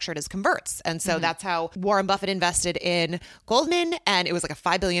 they were structured as converts. And so that's how Warren Buffett invested in Goldman. And it was like a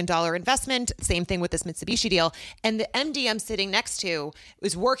 $5 billion investment. Same thing with this Mitsubishi deal. And the MD I'm sitting next to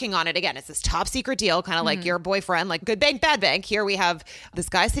was working on it. Again, it's this top secret deal, kind of like your boyfriend, like good bank, bad bank. Here we have this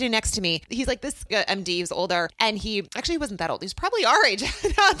guy sitting next to me. He's like this MD, he's older. And he wasn't that old. He's probably our age at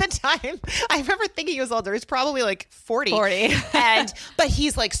the time. I remember thinking he was older. He's probably like 40. But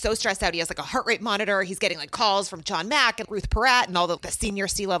he's like so stressed out. He has like a heart rate monitor. He's getting like calls from John Mack and Ruth Porat and all the senior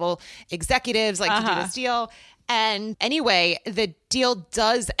C-level executives like to do this deal. And anyway, the deal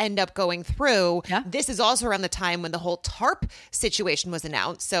does end up going through. Yeah. This is also around the time when the whole TARP situation was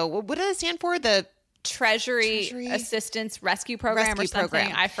announced. So what does it stand for? The Treasury Assistance Rescue Program or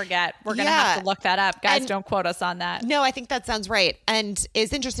something. I forget. We're going to have to look that up. Guys, don't quote us on that. No, I think that sounds right. And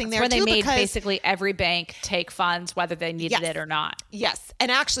it's interesting where they made basically every bank take funds, whether they needed it or not. Yes.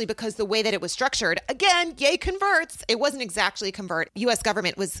 And actually, because the way that it was structured, again, yay converts, it wasn't exactly a convert. U.S.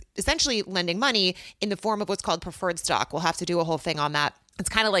 government was essentially lending money in the form of what's called preferred stock. We'll have to do a whole thing on that. It's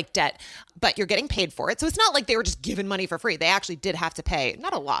kind of like debt, but you're getting paid for it. So it's not like they were just given money for free. They actually did have to pay,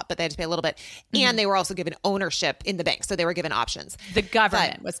 not a lot, but they had to pay a little bit. And they were also given ownership in the bank. So they were given options. The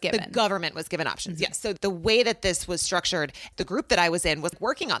government was given. The government was given options, yes. So the way that this was structured, the group that I was in was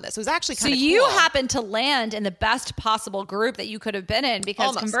working on this. It was actually kind of cool. So you happened to land in the best possible group that you could have been in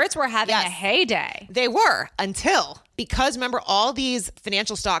because converts were having a heyday. They were because remember, all these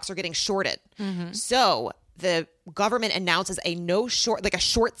financial stocks are getting shorted. So the government announces a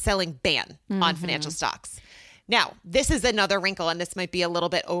short selling ban on financial stocks. Now, this is another wrinkle, and this might be a little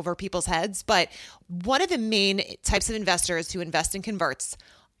bit over people's heads, but one of the main types of investors who invest in converts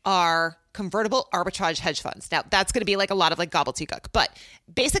are convertible arbitrage hedge funds. Now, that's going to be like a lot of like gobbledygook, but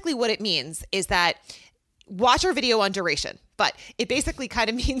basically what it means is that watch our video on duration, but it basically kind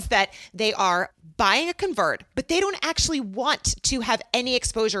of means that they are buying a convert, but they don't actually want to have any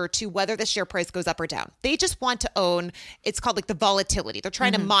exposure to whether the share price goes up or down. They just want to own, it's called like the volatility. They're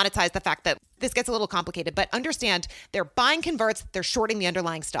trying to monetize the fact that this gets a little complicated, but understand they're buying converts, they're shorting the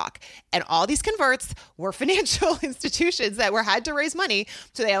underlying stock. And all these converts were financial institutions that had to raise money.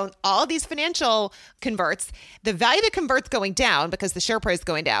 So they own all these financial converts. The value of the converts going down because the share price is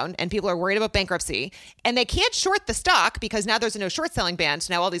going down and people are worried about bankruptcy. And they can't short the stock because now there's a no short selling ban.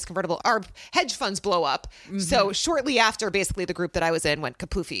 So now all these convertible ARB hedge funds blow up. So shortly after, basically the group that I was in went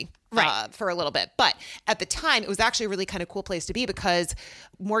kapoofy. For a little bit. But at the time, it was actually a really kind of cool place to be because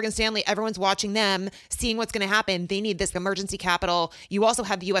Morgan Stanley, everyone's watching them, seeing what's going to happen. They need this emergency capital. You also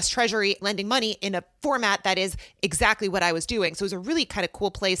have the U.S. Treasury lending money in a format that is exactly what I was doing. So it was a really kind of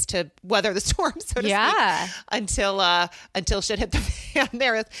cool place to weather the storm, so to speak, until shit hit the fan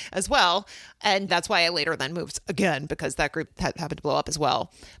there as well. And that's why I later then moved again because that group happened to blow up as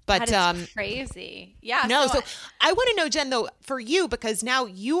well. But that is crazy. Yeah. No, so I want to know, Jen, though, for you, because now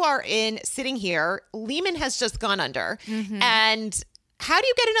you are sitting here, Lehman has just gone under. And how do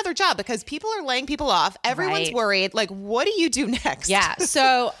you get another job? Because people are laying people off. Everyone's worried. Like, what do you do next? Yeah.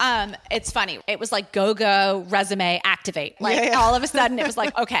 So it's funny. It was like go, resume, activate. Like all of a sudden it was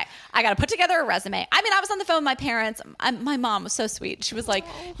like, okay, I got to put together a resume. I mean, I was on the phone with my parents. My mom was so sweet. She was like,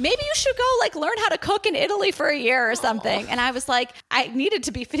 maybe you should go like learn how to cook in Italy for a year or something. And I was like, I needed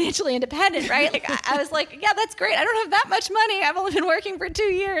to be financially independent, right? Like I was like, yeah, that's great. I don't have that much money. I've only been working for 2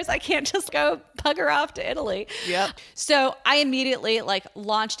 years. I can't just go bugger off to Italy. Yep. So I immediately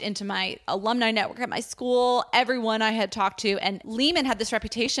launched into my alumni network at my school, everyone I had talked to. And Lehman had this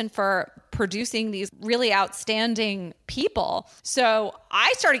reputation for producing these really outstanding people. So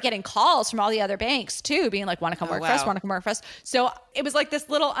I started getting calls from all the other banks too, being like, want to come work for us, want to come work for us. So it was like this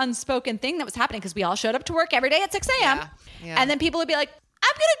little unspoken thing that was happening because we all showed up to work every day at 6 a.m. And then people would be like, I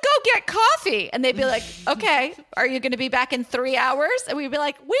I'm going to go get coffee. And they'd be like, okay, are you going to be back in 3 hours? And we'd be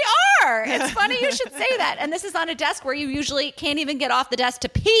like, we are. It's funny you should say that. And this is on a desk where you usually can't even get off the desk to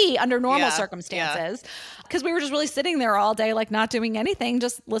pee under normal circumstances. Because we were just really sitting there all day, like not doing anything,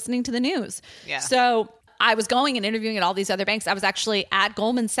 just listening to the news. Yeah. So I was going and interviewing at all these other banks. I was actually at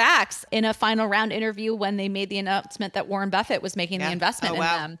Goldman Sachs in a final round interview when they made the announcement that Warren Buffett was making the investment in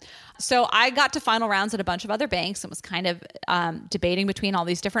them. So I got to final rounds at a bunch of other banks and was kind of debating between all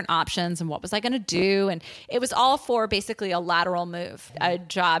these different options and what was I going to do. And it was all for basically a lateral move, a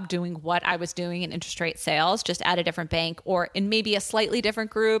job doing what I was doing in interest rate sales, just at a different bank or in maybe a slightly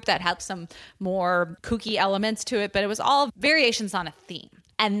different group that had some more kooky elements to it. But it was all variations on a theme.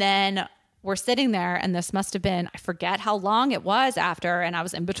 And then we're sitting there, and this must have been, I forget how long it was after, and I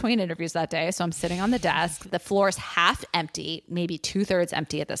was in between interviews that day. So I'm sitting on the desk. The floor is half empty, maybe 2/3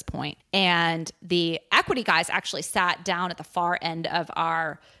 empty at this point. And the equity guys actually sat down at the far end of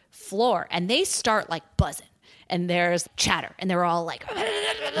our floor, and they start like buzzing. And there's chatter, and they were all like,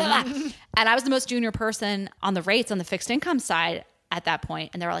 and I was the most junior person on the rates on the fixed income side at that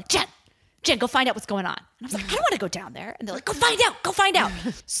point. And they were like, Jen, go find out what's going on. And I was like, I don't want to go down there. And they're like, go find out.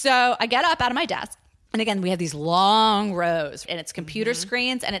 So I get up out of my desk. And again, we have these long rows and it's computer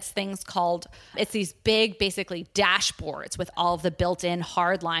screens and it's things called, it's these big, basically dashboards with all of the built-in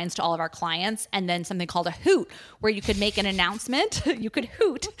hard lines to all of our clients. And then something called a hoot where you could make an announcement. You could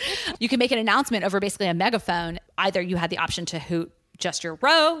hoot. You could make an announcement over basically a megaphone. Either you had the option to hoot just your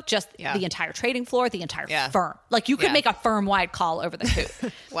row, just the entire trading floor, the entire firm. Like you could make a firm-wide call over the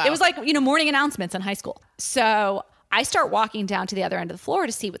hoot. Wow. It was like, morning announcements in high school. So I start walking down to the other end of the floor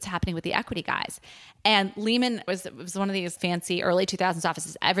to see what's happening with the equity guys. And Lehman was one of these fancy early 2000s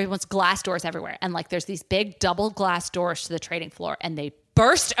offices. Everyone's glass doors everywhere. And like there's these big double glass doors to the trading floor and they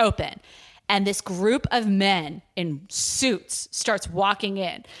burst open. And this group of men in suits starts walking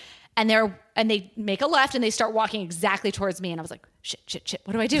in. And they make a left and they start walking exactly towards me. And I was like, shit.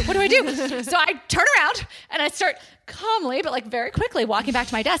 What do I do? So I turn around and I start calmly, but like very quickly walking back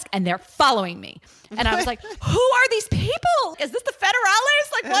to my desk and they're following me. And I was like, who are these people? Is this the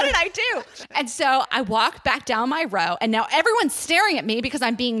Federales? Like, what did I do? And so I walk back down my row and now everyone's staring at me because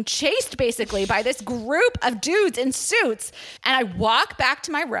I'm being chased basically by this group of dudes in suits. And I walk back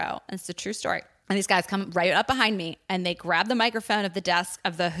to my row and it's a true story. And these guys come right up behind me and they grab the microphone of the desk,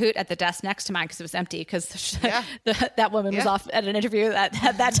 of the hoot at the desk next to mine because it was empty because that woman was off at an interview at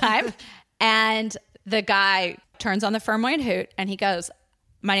that time. And the guy turns on the firm-wide hoot and he goes,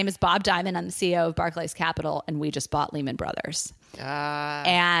 my name is Bob Diamond. I'm the CEO of Barclays Capital and we just bought Lehman Brothers.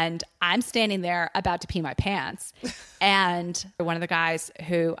 And I'm standing there about to pee my pants. And one of the guys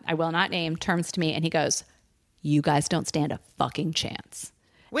who I will not name turns to me and he goes, you guys don't stand a fucking chance.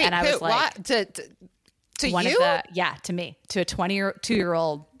 Wait, and I was like, what? To one you? To me, to a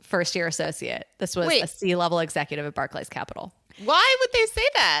 22-year-old first-year associate. This was a C-level executive at Barclays Capital. Why would they say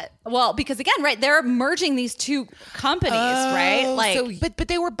that? Well, because again, right, they're merging these two companies, right? Like, so, but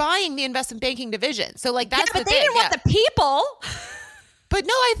they were buying the investment banking division. So like that's but they didn't want the people. But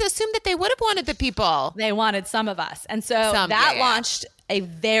no, I assumed that they would have wanted the people. They wanted some of us. And so that launched a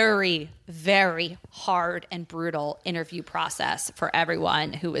very, very hard and brutal interview process for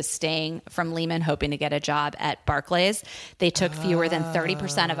everyone who was staying from Lehman hoping to get a job at Barclays. They took fewer than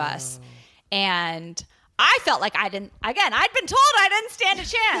 30% of us. And I felt like I'd been told I didn't stand a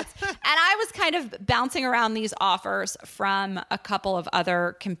chance. And I was kind of bouncing around these offers from a couple of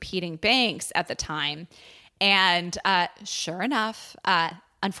other competing banks at the time. And sure enough,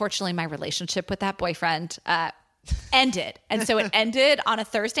 unfortunately, my relationship with that boyfriend ended. And so it ended on a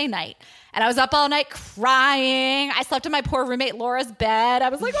Thursday night. And I was up all night crying. I slept in my poor roommate Laura's bed. I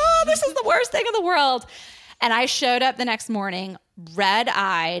was like, oh, this is the worst thing in the world. And I showed up the next morning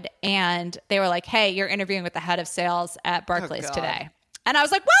red-eyed. And they were like, hey, you're interviewing with the head of sales at Barclays today. And I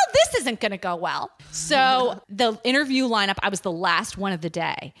was like, well, this isn't going to go well. So the interview lineup, I was the last one of the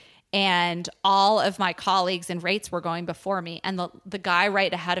day. And all of my colleagues and rates were going before me. And the guy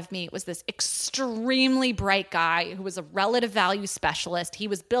right ahead of me was this extremely bright guy who was a relative value specialist. He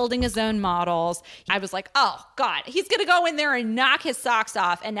was building his own models. I was like, oh, God, he's going to go in there and knock his socks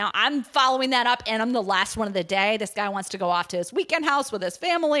off. And now I'm following that up and I'm the last one of the day. This guy wants to go off to his weekend house with his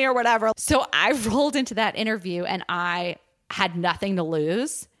family or whatever. So I rolled into that interview and I had nothing to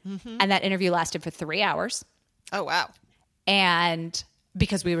lose. Mm-hmm. And that interview lasted for 3 hours. Oh, wow. And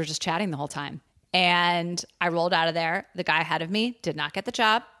because we were just chatting the whole time. And I rolled out of there. The guy ahead of me did not get the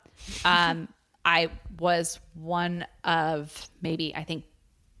job. I was one of maybe, I think,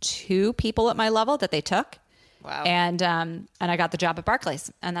 2 people at my level that they took. Wow. And I got the job at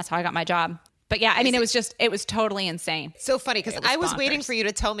Barclays. And that's how I got my job. But yeah, I mean, it was totally insane. So funny because I was waiting for you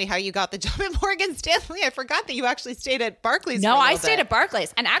to tell me how you got the job at Morgan Stanley. I forgot that you actually stayed at Barclays. No, I stayed at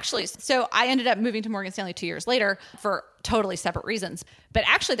Barclays. And actually, so I ended up moving to Morgan Stanley 2 years later for totally separate reasons. But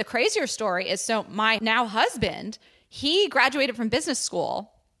actually, the crazier story is, so my now husband, he graduated from business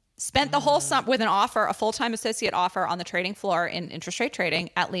school, spent the whole summer with an offer, a full-time associate offer on the trading floor in interest rate trading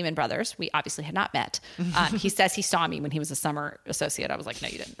at Lehman Brothers. We obviously had not met. He says he saw me when he was a summer associate. I was like, no,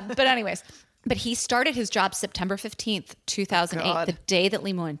 you didn't. But anyways, but he started his job September 15th, 2008, the day that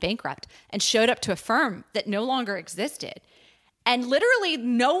Lehman went bankrupt, and showed up to a firm that no longer existed. And literally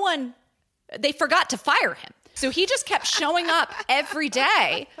they forgot to fire him. So he just kept showing up every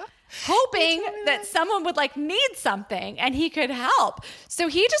day, hoping that someone would like need something and he could help. So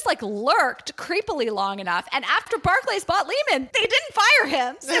he just like lurked creepily long enough. And after Barclays bought Lehman, they didn't fire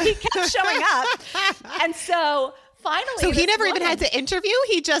him. So he kept showing up. And so finally, so he never even had to interview.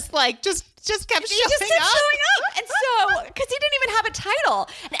 He just kept showing up. And so, because he didn't even have a title.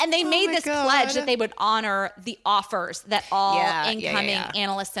 And they made this pledge that they would honor the offers that all incoming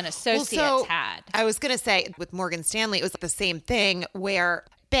analysts and associates had. I was going to say with Morgan Stanley, it was the same thing where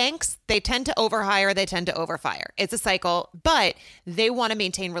banks, they tend to overhire, they tend to overfire. It's a cycle, but they want to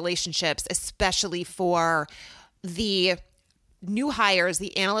maintain relationships, especially for the new hires,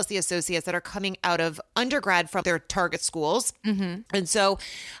 the analysts, the associates that are coming out of undergrad from their target schools. And so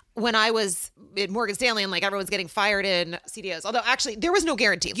when I was at Morgan Stanley and like everyone's getting fired in CDOs, although actually there was no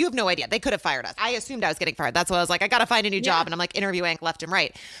guarantee. You have no idea. They could have fired us. I assumed I was getting fired. That's why I was like, I got to find a new job. And I'm like interviewing left and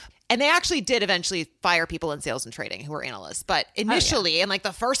right. And they actually did eventually fire people in sales and trading who were analysts. But initially, in like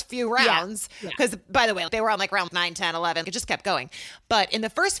the first few rounds, because by the way, they were on like round 9, 10, 11. It just kept going. But in the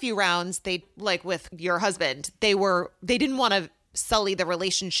first few rounds, they, like with your husband, they didn't want to sully the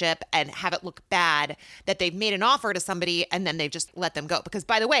relationship and have it look bad that they've made an offer to somebody and then they've just let them go. Because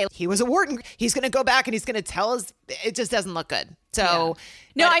by the way, he was a Wharton. He's going to go back and he's going to tell us it just doesn't look good. So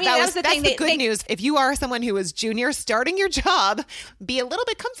no, I mean, that's the good news. If you are someone who is junior starting your job, be a little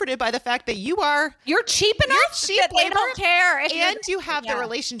bit comforted by the fact that you're cheap enough that they don't care. And you have the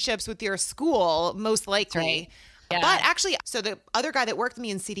relationships with your school, most likely. Right. Yeah. But actually, so the other guy that worked with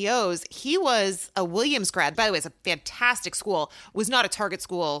me in CDOs, he was a Williams grad. By the way, it's a fantastic school. Was not a target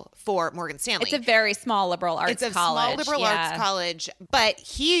school for Morgan Stanley. It's a very small liberal arts college. It's a small liberal arts college. But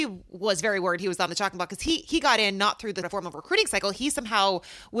he was very worried he was on the chopping block because he got in not through the formal recruiting cycle. He somehow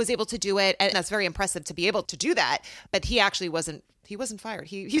was able to do it. And that's very impressive to be able to do that. But he actually wasn't fired.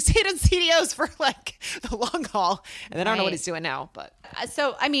 He stayed in CDOs for like the long haul. And then I don't know what he's doing now. But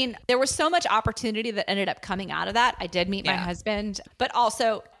so, I mean, there was so much opportunity that ended up coming out of that. I did meet my husband, but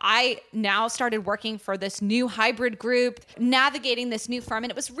also I now started working for this new hybrid group, navigating this new firm.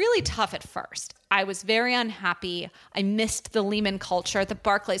 And it was really tough at first. I was very unhappy. I missed the Lehman culture. The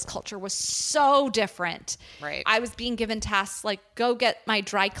Barclays culture was so different. Right. I was being given tasks like go get my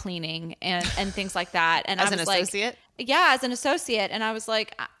dry cleaning and things like that. And as an associate? As an associate. And I was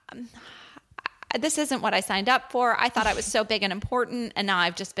like, this isn't what I signed up for. I thought I was so big and important, and now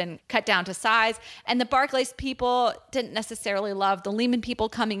I've just been cut down to size. And the Barclays people didn't necessarily love the Lehman people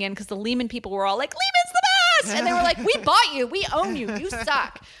coming in because the Lehman people were all like, Lehman's the best! And they were like, we bought you. We own you. You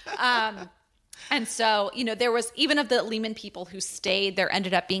suck. And so, there was, even of the Lehman people who stayed, there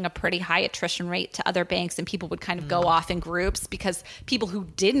ended up being a pretty high attrition rate to other banks, and people would kind of go off in groups because people who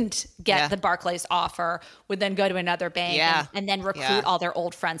didn't get the Barclays offer would then go to another bank and then recruit all their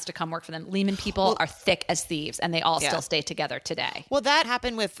old friends to come work for them. Lehman people are thick as thieves, and they all still stay together today. Well, that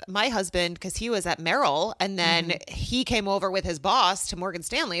happened with my husband because he was at Merrill, and then he came over with his boss to Morgan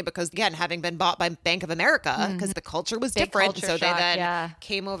Stanley because, again, having been bought by Bank of America, because the culture was different. So they then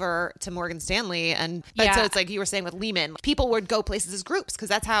came over to Morgan Stanley. But so it's like you were saying with Lehman, people would go places as groups because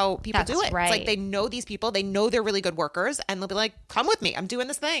that's how people do it. Right. It's like they know these people, they know they're really good workers, and they'll be like, come with me. I'm doing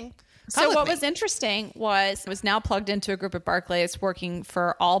this thing. So what was interesting was I was now plugged into a group at Barclays working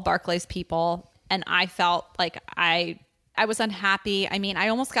for all Barclays people. And I felt like I was unhappy. I mean, I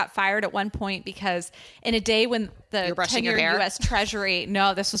almost got fired at one point because in a day when the 10-year U.S. Treasury,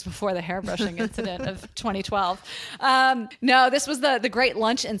 no, this was before the hairbrushing incident of 2012. No, this was the great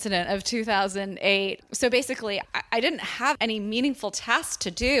lunch incident of 2008. So basically, I didn't have any meaningful tasks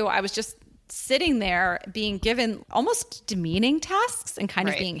to do. I was just sitting there being given almost demeaning tasks and kind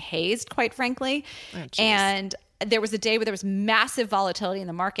of being hazed, quite frankly. And there was a day where there was massive volatility in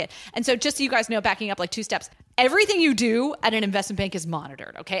the market. And so just so you guys know, backing up like 2 steps, everything you do at an investment bank is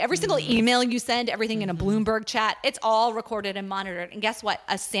monitored, okay? Every single email you send, everything in a Bloomberg chat, it's all recorded and monitored. And guess what?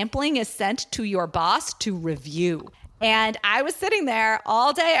 A sampling is sent to your boss to review. And I was sitting there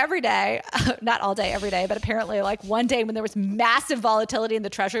all day, every day, not all day, every day, but apparently like one day when there was massive volatility in the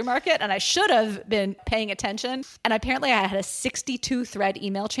treasury market and I should have been paying attention. And apparently I had a 62 thread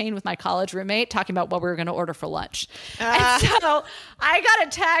email chain with my college roommate talking about what we were going to order for lunch. And so I got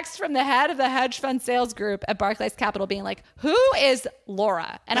a text from the head of the hedge fund sales group at Barclays Capital being like, who is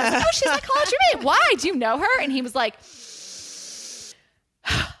Laura? And I was like, oh, she's my college roommate. Why? Do you know her? And he was like,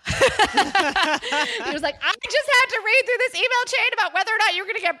 he was like, I just had to read through this email chain about whether or not you were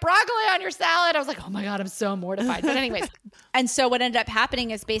going to get broccoli on your salad. I was like, oh my God, I'm so mortified. But anyways, and so what ended up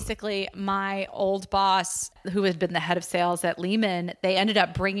happening is basically my old boss, who had been the head of sales at Lehman, they ended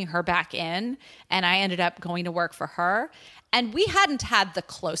up bringing her back in and I ended up going to work for her. And we hadn't had the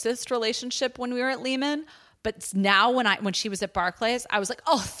closest relationship when we were at Lehman. But now when she was at Barclays, I was like,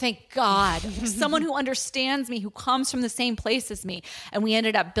 oh, thank God. Someone who understands me, who comes from the same place as me. And we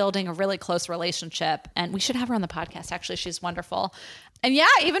ended up building a really close relationship. And we should have her on the podcast. Actually, she's wonderful. And yeah,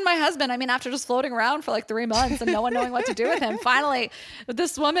 even my husband, I mean, after just floating around for like 3 months and no one knowing what to do with him, finally,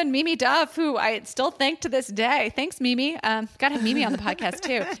 this woman, Mimi Duff, who I still thank to this day. Thanks, Mimi. Got to have Mimi on the podcast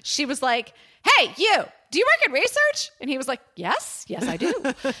too. She was like, hey, you. Do you work in research? And he was like, yes, I do.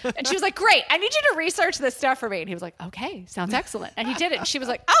 And she was like, great. I need you to research this stuff for me. And he was like, okay, sounds excellent. And he did it. And she was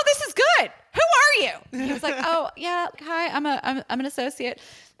like, oh, this is good. Who are you? And he was like, oh, yeah, hi, I'm an associate.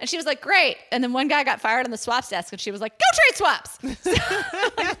 And she was like, great. And then one guy got fired on the swaps desk and she was like, go trade swaps.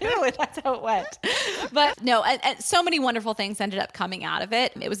 So, literally, that's how it went. But no, and so many wonderful things ended up coming out of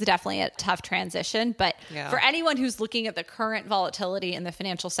it. It was definitely a tough transition. But for anyone who's looking at the current volatility in the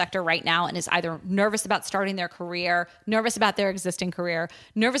financial sector right now and is either nervous about starting their career, nervous about their existing career,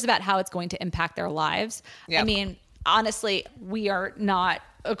 nervous about how it's going to impact their lives. I mean, honestly, we are not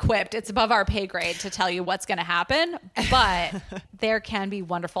equipped. It's above our pay grade to tell you what's going to happen, but there can be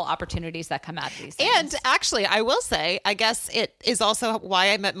wonderful opportunities that come out of these things. And actually, I will say, I guess it is also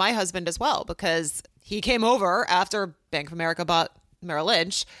why I met my husband as well, because he came over after Bank of America bought Merrill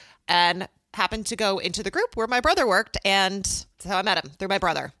Lynch and happened to go into the group where my brother worked. And that's how I met him, through my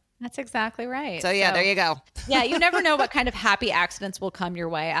brother. That's exactly right. So yeah, there you go. Yeah, you never know what kind of happy accidents will come your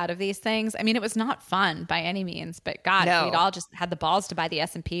way out of these things. I mean, it was not fun by any means, but God, if we'd all just had the balls to buy the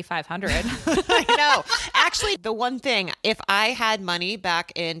S&P 500. I know. Actually, the one thing, if I had money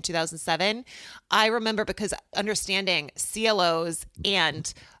back in 2007, I remember, because understanding CLOs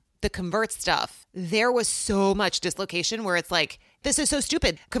and the convert stuff, there was so much dislocation where it's like, this is so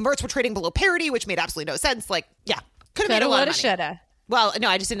stupid. Converts were trading below parity, which made absolutely no sense. Like, yeah, could have made a lot of money. Shoulda. Well, no,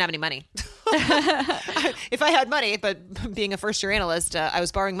 I just didn't have any money. If I had money, but being a first-year analyst, I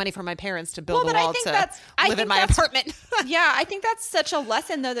was borrowing money from my parents to build a wall to live in my apartment. Yeah, I think that's such a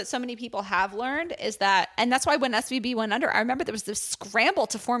lesson, though, that so many people have learned is that, and that's why when SVB went under, I remember there was this scramble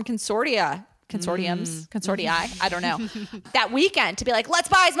to form consortia. Consortii, I don't know, that weekend to be like, let's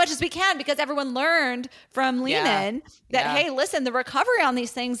buy as much as we can, because everyone learned from Lehman that, hey, listen, the recovery on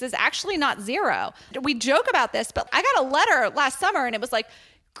these things is actually not zero. We joke about this, but I got a letter last summer and it was like,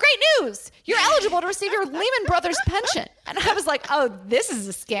 great news, you're eligible to receive your Lehman Brothers pension. And I was like, oh, this is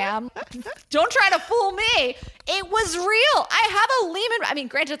a scam. Don't try to fool me. It was real. I have a Lehman. I mean,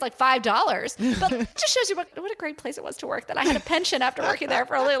 granted, it's like $5, but it just shows you what a great place it was to work, that I had a pension after working there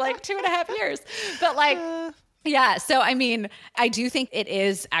for only like 2.5 years. But like, yeah. So, I mean, I do think it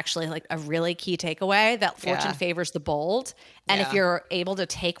is actually like a really key takeaway that fortune favors the bold. And if you're able to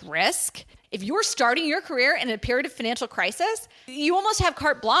take risk, if you're starting your career in a period of financial crisis, you almost have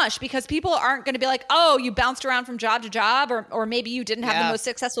carte blanche, because people aren't going to be like, oh, you bounced around from job to job, or maybe you didn't have the most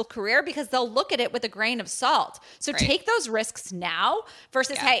successful career, because they'll look at it with a grain of salt. So take those risks now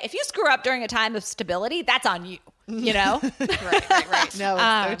versus, hey, if you screw up during a time of stability, that's on you. You know? Right. No,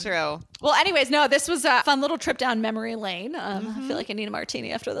 it's so true. Well, anyways, no, this was a fun little trip down memory lane. I feel like I need a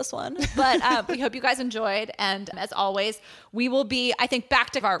martini after this one. But we hope you guys enjoyed. And as always, we will be, I think, back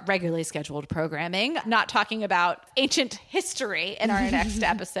to our regularly scheduled programming, not talking about ancient history in our next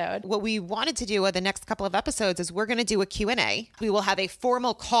episode. What we wanted to do with the next couple of episodes is we're going to do a Q&A. We will have a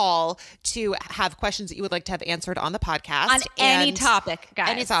formal call to have questions that you would like to have answered on the podcast. On any topic, guys.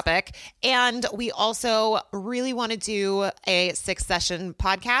 Any topic. And we also really want to do a 6-session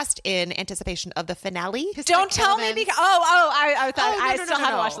podcast in anticipation of the finale. Don't tell me because I thought I still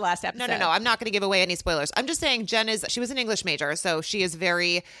haven't watched the last episode. No. I'm not going to give away any spoilers. I'm just saying she was an English major, so she is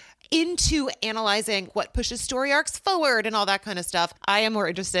very into analyzing what pushes story arcs forward and all that kind of stuff. I am more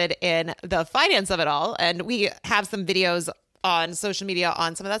interested in the finance of it all, and we have some videos on social media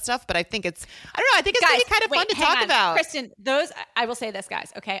on some of that stuff, but I think it's going to be kind of fun to talk about. Kristen, I will say this,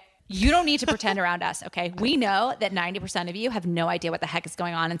 guys, okay? You don't need to pretend around us, okay? We know that 90% of you have no idea what the heck is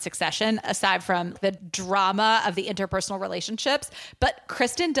going on in Succession, aside from the drama of the interpersonal relationships. But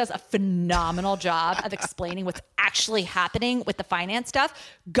Kristen does a phenomenal job of explaining what's actually happening with the finance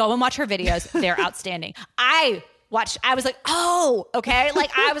stuff. Go and watch her videos. They're outstanding. I was like, oh, okay.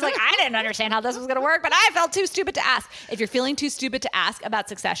 Like I was like, I didn't understand how this was going to work, but I felt too stupid to ask. If you're feeling too stupid to ask about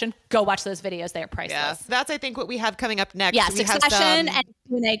Succession, go watch those videos. They are priceless. Yeah, that's, I think, what we have coming up next. Yeah, we Succession and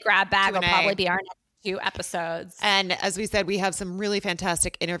Q&A grab bag Q&A. will probably be our next 2 episodes. And as we said, we have some really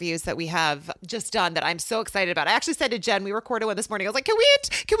fantastic interviews that we have just done that I'm so excited about. I actually said to Jen, we recorded one this morning. I was like, can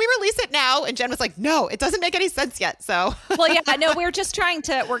we release it now? And Jen was like, no, it doesn't make any sense yet. So, well, yeah, no, we're trying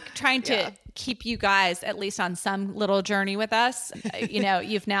to keep you guys at least on some little journey with us. You know,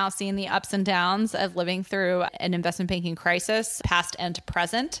 you've now seen the ups and downs of living through an investment banking crisis, past and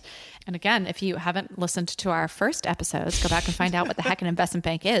present. And again, if you haven't listened to our first episodes, go back and find out what the heck an investment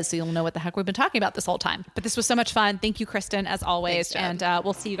bank is, so you'll know what the heck we've been talking about this whole time. But this was so much fun. Thank you, Kristen, as always. Thanks, and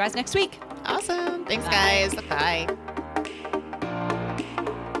we'll see you guys next week. Awesome. Thanks, guys. Bye.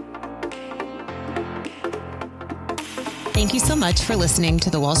 Thank you so much for listening to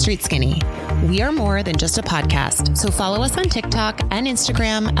The Wall Street Skinny. We are more than just a podcast, so follow us on TikTok and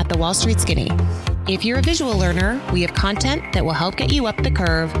Instagram at The Wall Street Skinny. If you're a visual learner, we have content that will help get you up the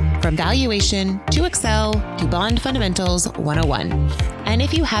curve from valuation to Excel to bond fundamentals 101. And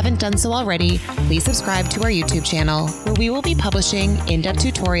if you haven't done so already, please subscribe to our YouTube channel where we will be publishing in-depth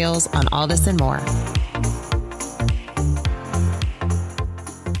tutorials on all this and more.